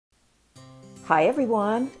Hi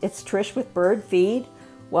everyone, it's Trish with ByrdFeed.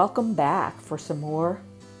 Welcome back for some more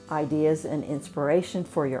ideas and inspiration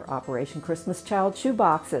for your Operation Christmas Child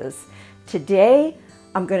shoeboxes. Today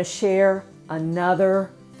I'm going to share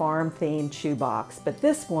another farm-themed shoebox, but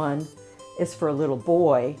this one is for a little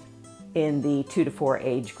boy in the 2 to 4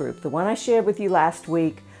 age group. The one I shared with you last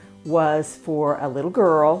week was for a little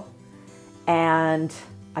girl, and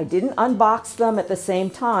I didn't unbox them at the same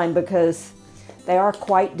time because they are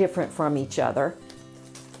quite different from each other.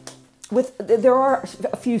 There are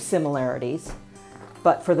a few similarities,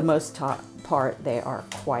 but for the most part, they are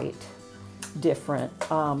quite different.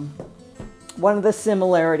 One of the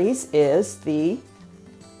similarities is the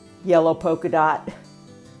yellow polka dot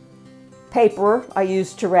paper I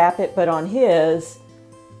used to wrap it, but on his,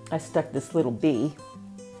 I stuck this little bee.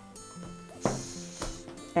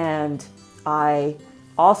 And I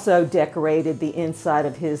also decorated the inside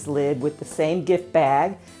of his lid with the same gift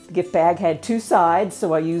bag. The gift bag had two sides,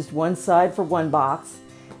 so I used one side for one box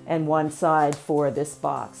and one side for this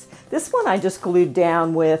box. This one I just glued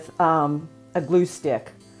down with a glue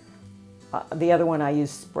stick. The other one I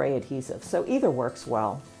used spray adhesive, so either works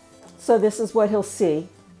well. So this is what he'll see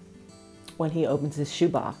when he opens his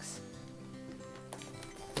shoebox.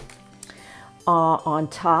 On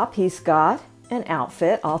top, he's got an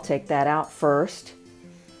outfit. I'll take that out first.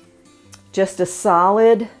 Just a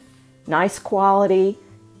solid, nice quality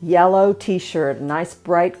yellow t-shirt, a nice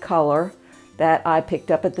bright color that I picked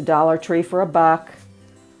up at the Dollar Tree for $1.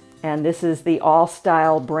 And this is the All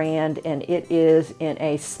Style brand, and it is in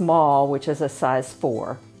a small, which is a size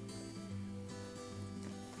 4.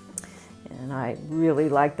 And I really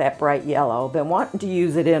like that bright yellow. Been wanting to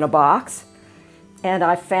use it in a box. And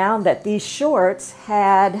I found that these shorts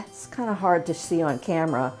had, it's kind of hard to see on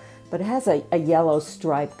camera, but it has a yellow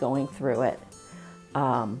stripe going through it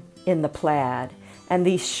in the plaid. And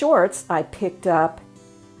these shorts I picked up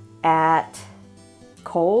at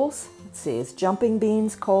Kohl's. Let's see, is Jumping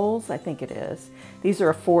Beans Kohl's? I think it is. These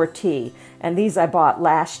are a 4T, and these I bought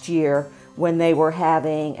last year when they were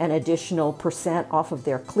having an additional % off of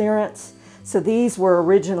their clearance. So these were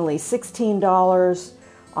originally $16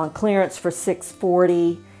 on clearance for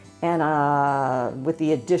 $6.40. And with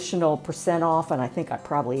the additional % off, and I think I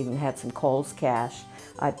probably even had some Kohl's cash,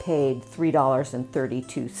 I paid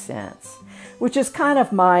 $3.32, which is kind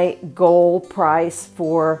of my goal price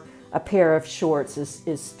for a pair of shorts is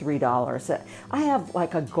 $3. I have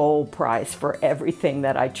like a goal price for everything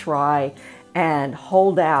that I try and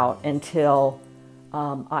hold out until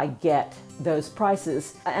I get those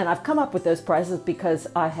prices. And I've come up with those prices because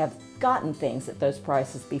I have gotten things at those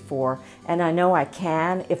prices before, and I know I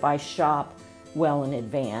can if I shop well in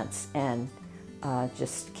advance and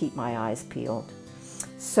just keep my eyes peeled.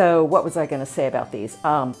 So what was I going to say about these?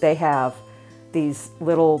 They have these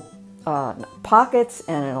little pockets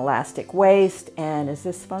and an elastic waist, and is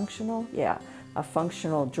this functional? Yeah, a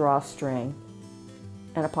functional drawstring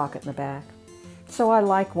and a pocket in the back. So I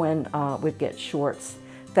like when we get shorts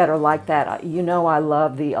that are like that. You know, I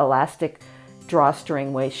love the elastic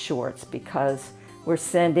drawstring waist shorts because we're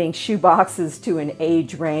sending shoe boxes to an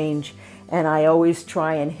age range, and I always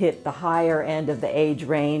try and hit the higher end of the age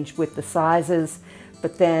range with the sizes.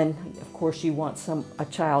 But then, of course, you want a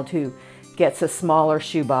child who gets a smaller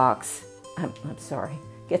shoebox. I'm sorry,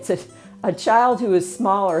 gets a child who is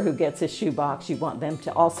smaller who gets a shoebox. You want them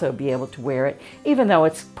to also be able to wear it, even though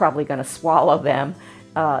it's probably going to swallow them.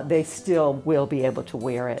 They still will be able to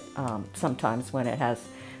wear it sometimes when it has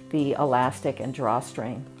the elastic and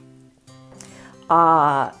drawstring.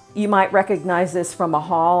 You might recognize this from a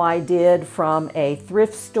haul I did from a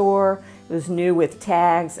thrift store. It was new with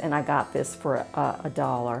tags, and I got this for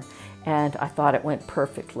 $1. And I thought it went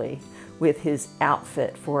perfectly with his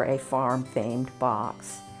outfit for a farm-themed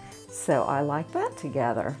box. So I like that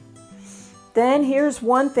together. Then here's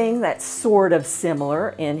one thing that's sort of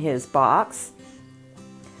similar in his box.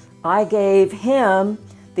 I gave him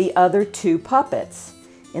the other 2 puppets.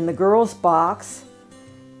 In the girl's box,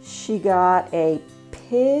 she got a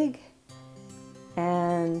pig,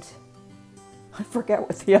 and I forget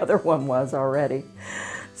what the other one was already.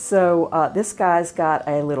 So this guy's got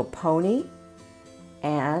a little pony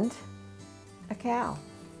and a cow.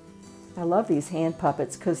 I love these hand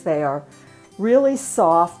puppets because they are really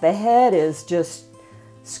soft. The head is just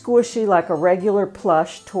squishy like a regular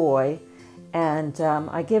plush toy, and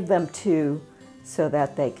I give them 2 so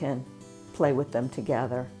that they can play with them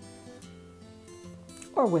together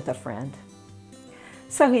or with a friend.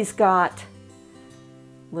 So he's got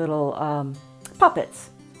little puppets.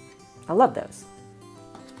 I love those.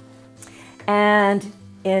 And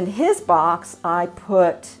in his box I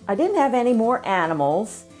didn't have any more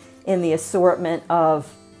animals in the assortment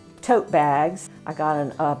of tote bags. I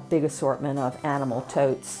got a big assortment of animal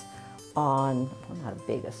totes on, well, not a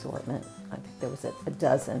big assortment, I think there was a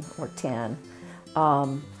dozen or 10.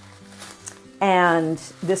 And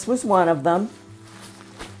this was one of them.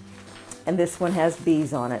 And this one has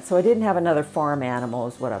bees on it. So I didn't have another farm animal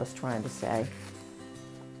is what I was trying to say.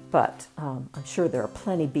 But I'm sure there are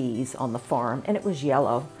plenty bees on the farm, and it was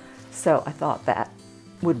yellow. So I thought that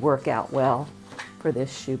would work out well for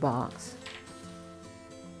this shoebox.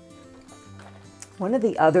 One of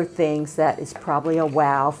the other things that is probably a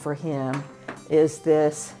wow for him is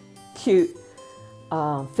this cute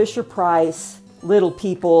Fisher-Price Little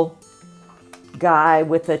People guy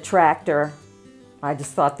with a tractor. I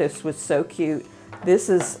just thought this was so cute. This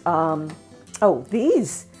is, oh,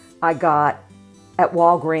 these I got at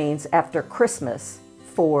Walgreens after Christmas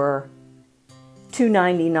for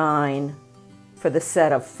 $2.99 for the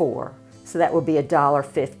set of 4. So that would be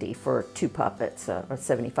 $1.50 for 2 puppets, or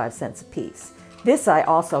 75 cents a piece. This I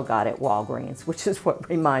also got at Walgreens, which is what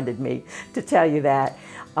reminded me to tell you that.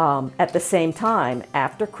 At the same time,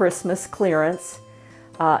 after Christmas clearance,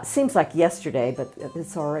 seems like yesterday, but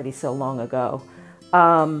it's already so long ago,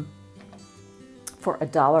 for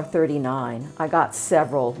 $1.39. I got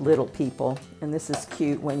several Little People, and this is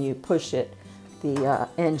cute. When you push it, the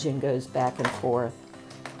engine goes back and forth.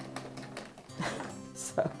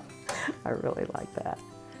 So I really like that.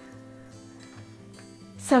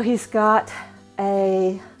 So he's got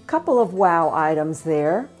a couple of wow items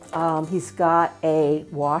there. He's got a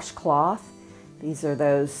washcloth. These are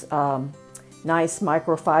those nice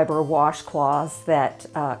microfiber washcloths that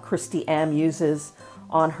Christy M uses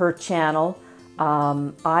on her channel.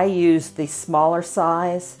 I use the smaller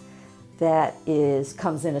size that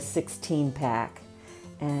comes in a 16 pack,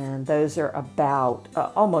 and those are about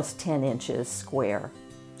almost 10 inches square,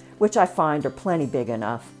 which I find are plenty big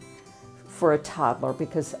enough for a toddler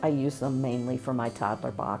because I use them mainly for my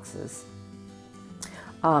toddler boxes.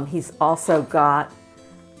 He's also got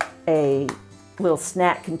a little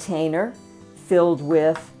snack container filled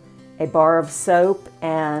with a bar of soap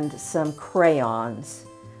and some crayons.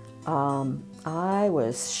 I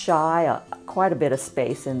was shy quite a bit of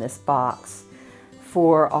space in this box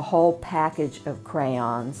for a whole package of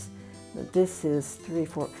crayons. This is 3,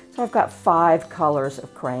 4, so I've got 5 colors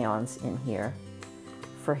of crayons in here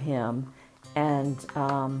for him. And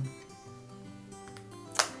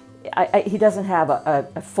he doesn't have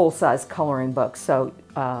a full-size coloring book, so,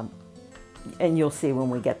 and you'll see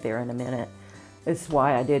when we get there in a minute. This is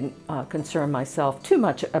why I didn't concern myself too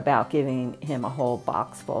much about giving him a whole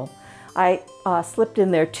box full. I slipped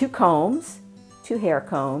in there 2 combs, 2 hair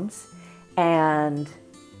combs, and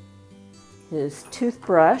his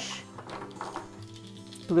toothbrush,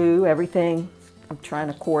 blue, everything I'm trying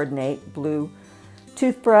to coordinate, blue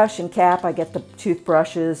toothbrush and cap. I get the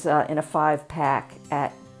toothbrushes in a 5-pack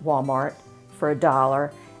at Walmart for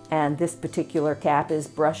 $1, and this particular cap is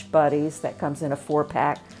Brush Buddies that comes in a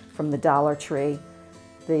 4-pack from the Dollar Tree.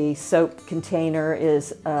 The soap container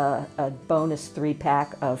is a bonus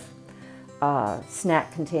 3-pack of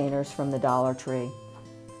snack containers from the Dollar Tree.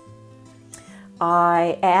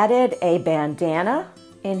 I added a bandana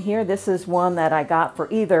in here. This is one that I got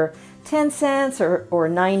for either 10 cents or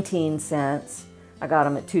 19 cents. I got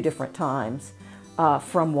them at 2 different times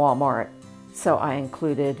from Walmart. So I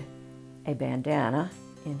included a bandana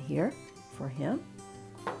in here for him.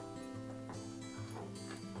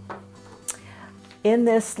 In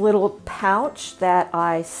this little pouch that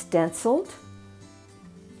I stenciled,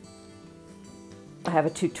 I have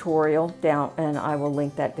a tutorial down, and I will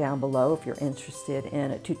link that down below if you're interested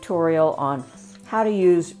in a tutorial on how to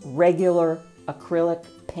use regular acrylic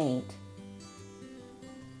paint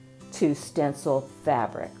to stencil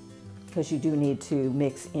fabric, because you do need to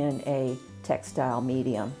mix in a textile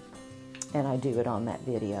medium, and I do it on that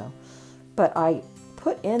video. But I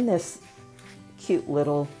put in this cute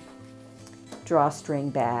little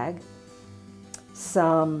drawstring bag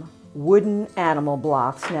some wooden animal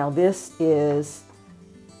blocks. Now this is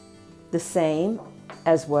the same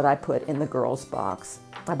as what I put in the girls' box.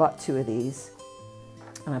 I bought 2 of these,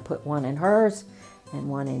 and I put one in hers and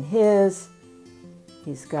one in his.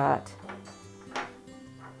 He's got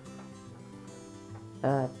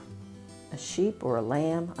a sheep or a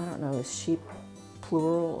lamb. I don't know, is sheep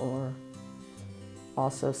plural or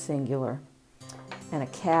also singular? And a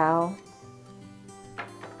cow.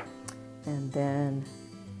 And then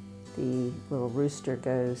the little rooster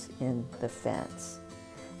goes in the fence.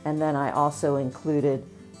 And then I also included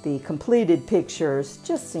the completed pictures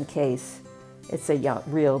just in case it's a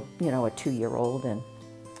real, a 2-year-old, and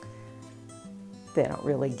they don't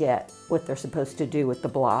really get what they're supposed to do with the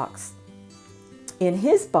blocks. In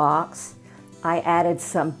his box, I added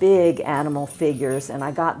some big animal figures, and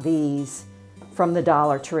I got these from the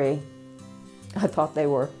Dollar Tree. I thought they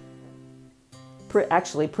were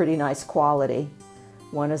actually pretty nice quality.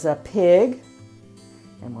 One is a pig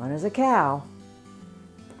and one is a cow.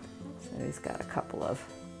 So he's got a couple of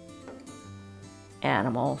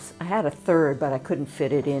animals. I had a third, but I couldn't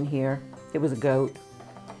fit it in here. It was a goat.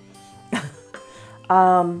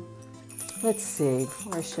 Let's see,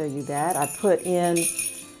 before I show you that, I put in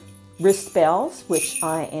wrist bells, which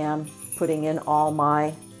I am putting in all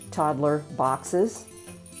my toddler boxes.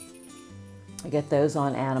 I get those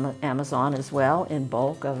on Amazon as well, in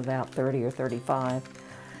bulk of about 30 or 35.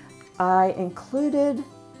 I included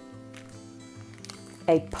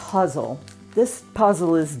a puzzle. This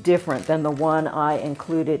puzzle is different than the one I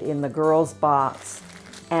included in the girls' box,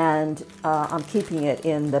 and I'm keeping it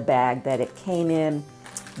in the bag that it came in.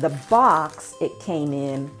 The box it came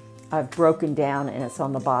in, I've broken down, and it's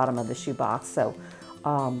on the bottom of the shoebox. So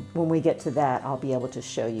when we get to that, I'll be able to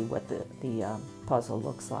show you what the puzzle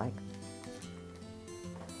looks like.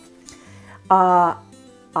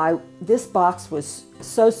 This box was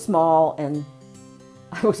so small, and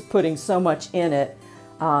I was putting so much in it.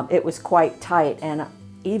 It was quite tight, and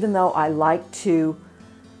even though I like to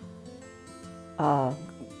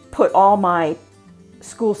put all my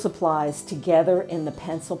school supplies together in the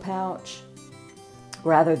pencil pouch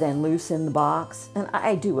rather than loose in the box, and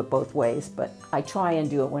I do it both ways, but I try and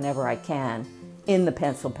do it whenever I can in the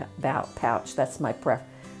pencil pouch. That's my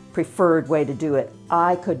preferred way to do it.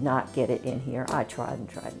 I could not get it in here. I tried and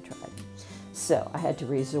tried and tried. So I had to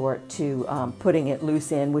resort to putting it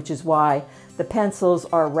loose in, which is why the pencils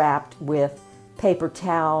are wrapped with paper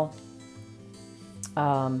towel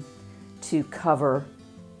to cover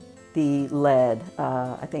the lead.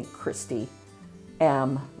 I think Christy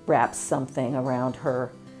M wraps something around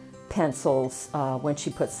her pencils when she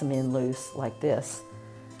puts them in loose like this,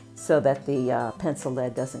 so that the pencil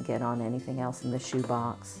lead doesn't get on anything else in the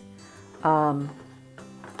shoebox.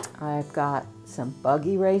 I've got some bug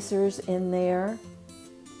erasers in there,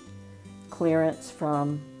 clearance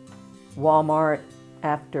from Walmart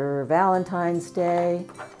after Valentine's Day.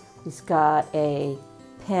 He's got a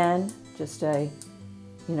pen, just a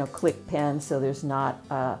click pen, so there's not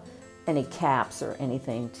any caps or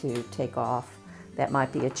anything to take off. That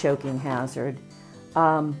might be a choking hazard.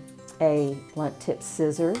 A blunt tip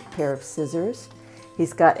scissor, pair of scissors.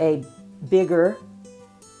 He's got a bigger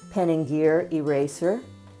pen and gear eraser,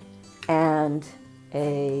 and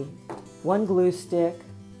one glue stick,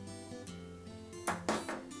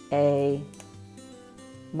 a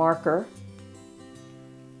marker,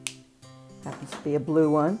 happens to be a blue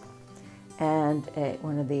one, and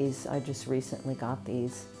one of these. I just recently got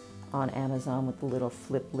these on Amazon with the little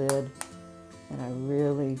flip lid, and I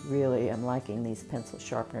really, really am liking these pencil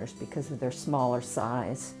sharpeners because of their smaller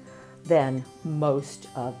size than most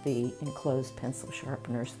of the enclosed pencil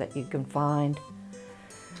sharpeners that you can find.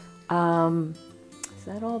 Is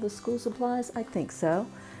that all the school supplies? I think so.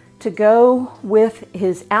 To go with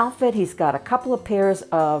his outfit, he's got a couple of pairs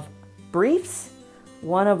of briefs.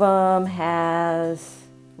 One of them has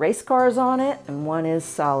race cars on it, and one is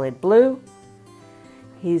solid blue.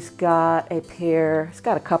 He's got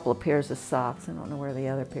a couple of pairs of socks. I don't know where the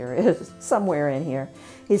other pair is, somewhere in here.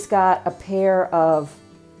 He's got a pair of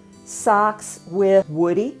socks with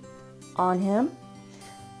Woody on him,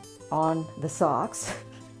 on the socks,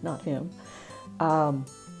 not him.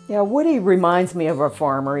 Yeah, Woody reminds me of a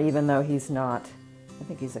farmer, even though he's not. I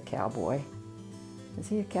think he's a cowboy. Is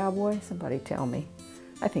he a cowboy? Somebody tell me.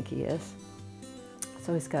 I think he is.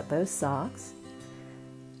 So he's got those socks.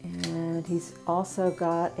 And he's also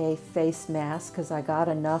got a face mask, because I got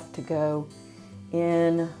enough to go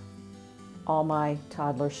in all my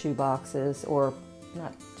toddler shoe boxes, or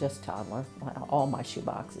not just toddler, all my shoe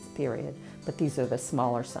boxes, period. But these are the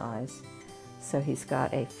smaller size. So he's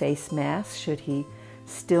got a face mask, should he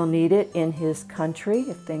still need it in his country,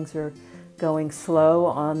 if things are going slow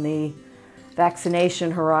on the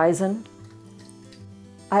vaccination horizon.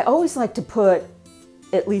 I always like to put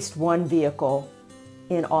at least one vehicle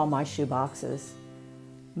in all my shoe boxes.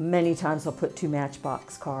 Many times I'll put 2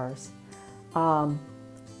 Matchbox cars.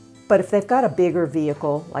 But if they've got a bigger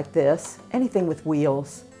vehicle like this, anything with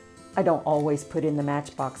wheels, I don't always put in the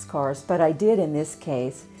Matchbox cars, but I did in this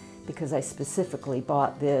case because I specifically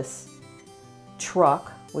bought this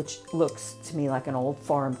truck, which looks to me like an old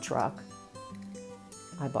farm truck.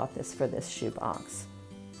 I bought this for this shoebox.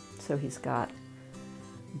 So he's got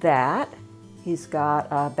that. He's got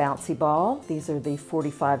a bouncy ball. These are the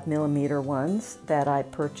 45mm ones that I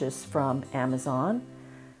purchased from Amazon.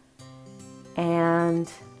 And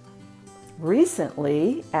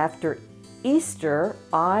recently, after Easter,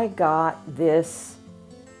 I got this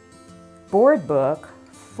board book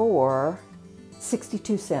for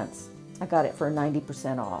 62 cents. I got it for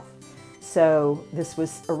 90% off. So this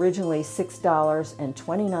was originally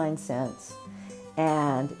 $6.29,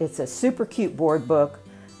 and it's a super cute board book.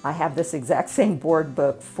 I have this exact same board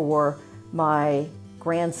book for my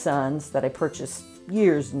grandsons that I purchased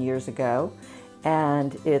years and years ago,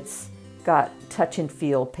 and it's got touch and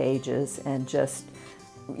feel pages and just,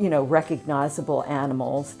 you know, recognizable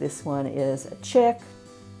animals. This one is a chick,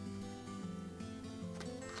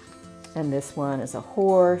 and this one is a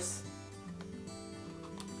horse,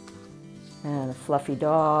 and a fluffy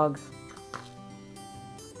dog,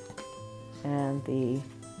 and the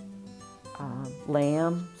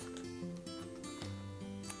lamb,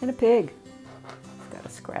 and a pig. It's got a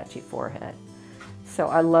scratchy forehead. So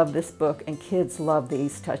I love this book, and kids love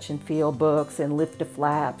these touch and feel books and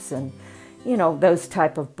lift-a-flaps and, you know, those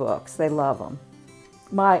type of books. They love them.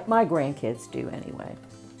 My grandkids do anyway.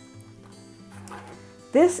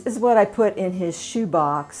 This is what I put in his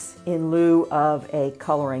shoebox in lieu of a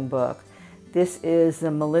coloring book. This is the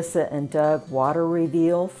Melissa and Doug Water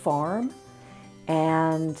Reveal Farm,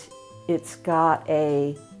 and it's got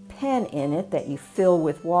a pen in it that you fill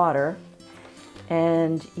with water,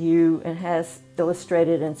 and it has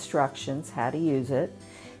illustrated instructions how to use it,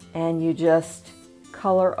 and you just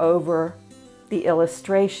color over the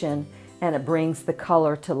illustration and it brings the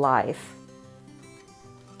color to life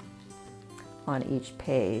on each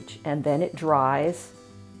page, and then it dries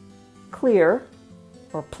clear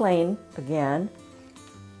or plain again,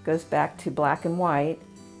 goes back to black and white,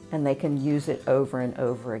 and they can use it over and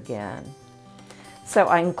over again. So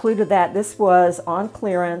I included that. This was on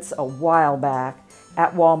clearance a while back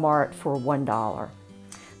at Walmart for $1,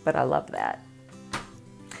 but I love that.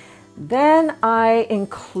 Then I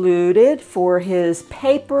included for his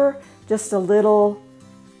paper just a little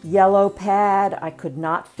yellow pad. I could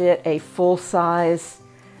not fit a full-size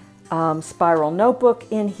spiral notebook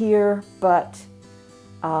in here, but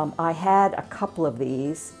I had a couple of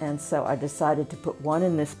these, and so I decided to put one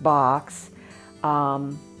in this box. I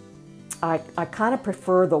kind of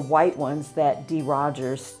prefer the white ones that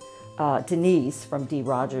Denise from D.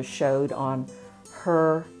 Rogers showed on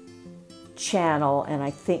her channel, and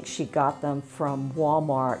I think she got them from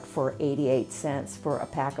Walmart for 88 cents for a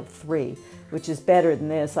pack of 3, which is better than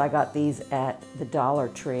this. I got these at the Dollar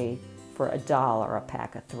Tree for $1 a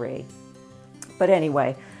pack of 3. But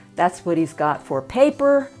anyway, that's what he's got for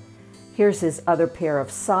paper. Here's his other pair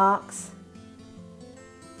of socks.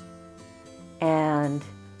 And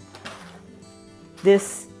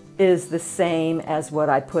this is the same as what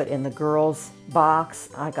I put in the girls' box.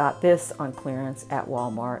 I got this on clearance at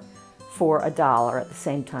Walmart for $1 at the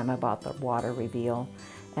same time I bought the Water Reveal.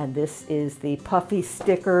 And this is the puffy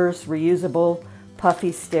stickers, reusable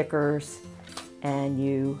puffy stickers. And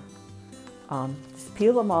you just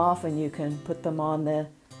peel them off, and you can put them on the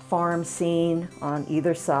farm scene on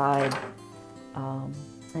either side,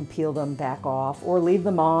 and peel them back off, or leave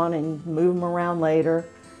them on and move them around later.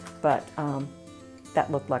 But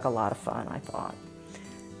that looked like a lot of fun, I thought.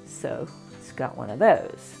 So it's got one of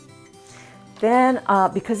those. Then,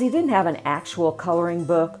 because he didn't have an actual coloring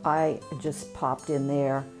book, I just popped in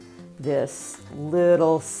there this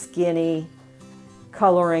little skinny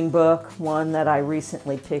coloring book, one that I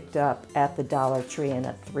recently picked up at the Dollar Tree in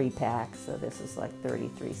a 3-pack. So this is like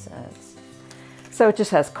 33 cents. So it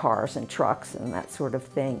just has cars and trucks and that sort of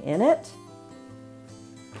thing in it.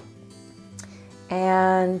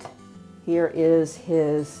 And here is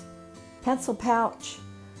his pencil pouch.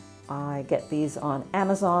 I get these on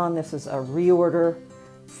Amazon. This is a reorder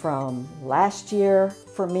from last year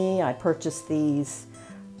for me. I purchased these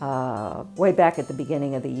way back at the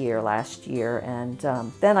beginning of the year last year, and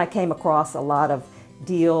then I came across a lot of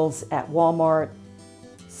deals at Walmart,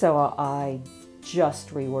 so I just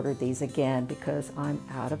reordered these again because I'm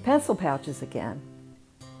out of pencil pouches again.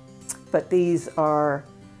 But these are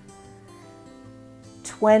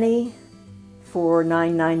 20 for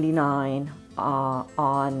 $9.99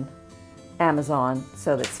 on Amazon,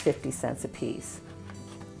 so that's 50 cents a piece.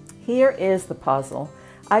 Here is the puzzle.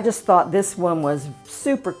 I just thought this one was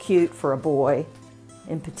super cute for a boy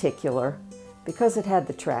in particular. Because it had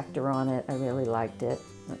the tractor on it, I really liked it.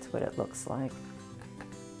 That's what it looks like.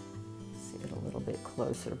 See it a little bit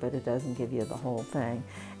closer, but it doesn't give you the whole thing.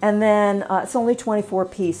 And then it's only 24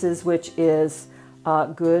 pieces, which is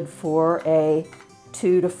good for a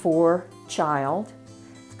 2 to 4 child.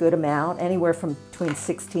 It's good amount. Anywhere from between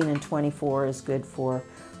 16 and 24 is good for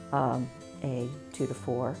a 2 to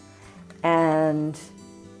 4. And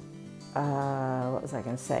what was I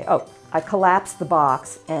going to say? Oh, I collapsed the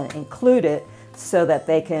box and include it so that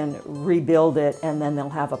they can rebuild it, and then they'll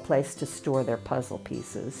have a place to store their puzzle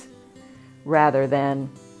pieces rather than,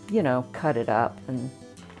 you know, cut it up and,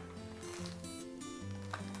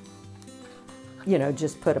 you know,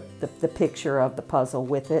 just put the picture of the puzzle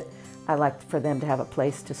with it. I like for them to have a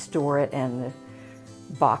place to store it, and the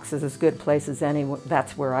box is as good a place as any.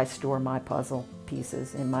 That's where I store my puzzle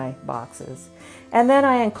pieces, in my boxes. And then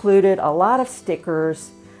I included a lot of stickers,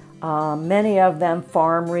 many of them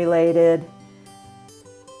farm related.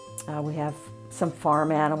 We have some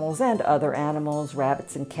farm animals and other animals,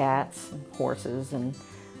 rabbits and cats and horses, and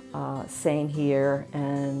same here.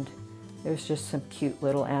 And there's just some cute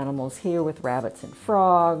little animals here with rabbits and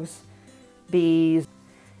frogs, bees,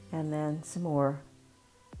 and then some more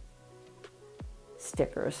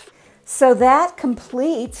stickers. So that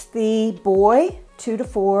completes the boy 2 to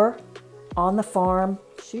 4 on the farm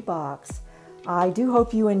shoebox. I do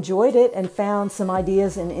hope you enjoyed it and found some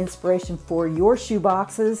ideas and inspiration for your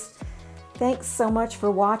shoeboxes. Thanks so much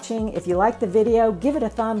for watching. If you liked the video, give it a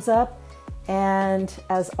thumbs up. And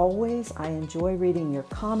as always, I enjoy reading your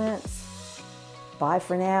comments. Bye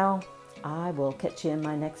for now. I will catch you in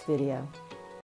my next video.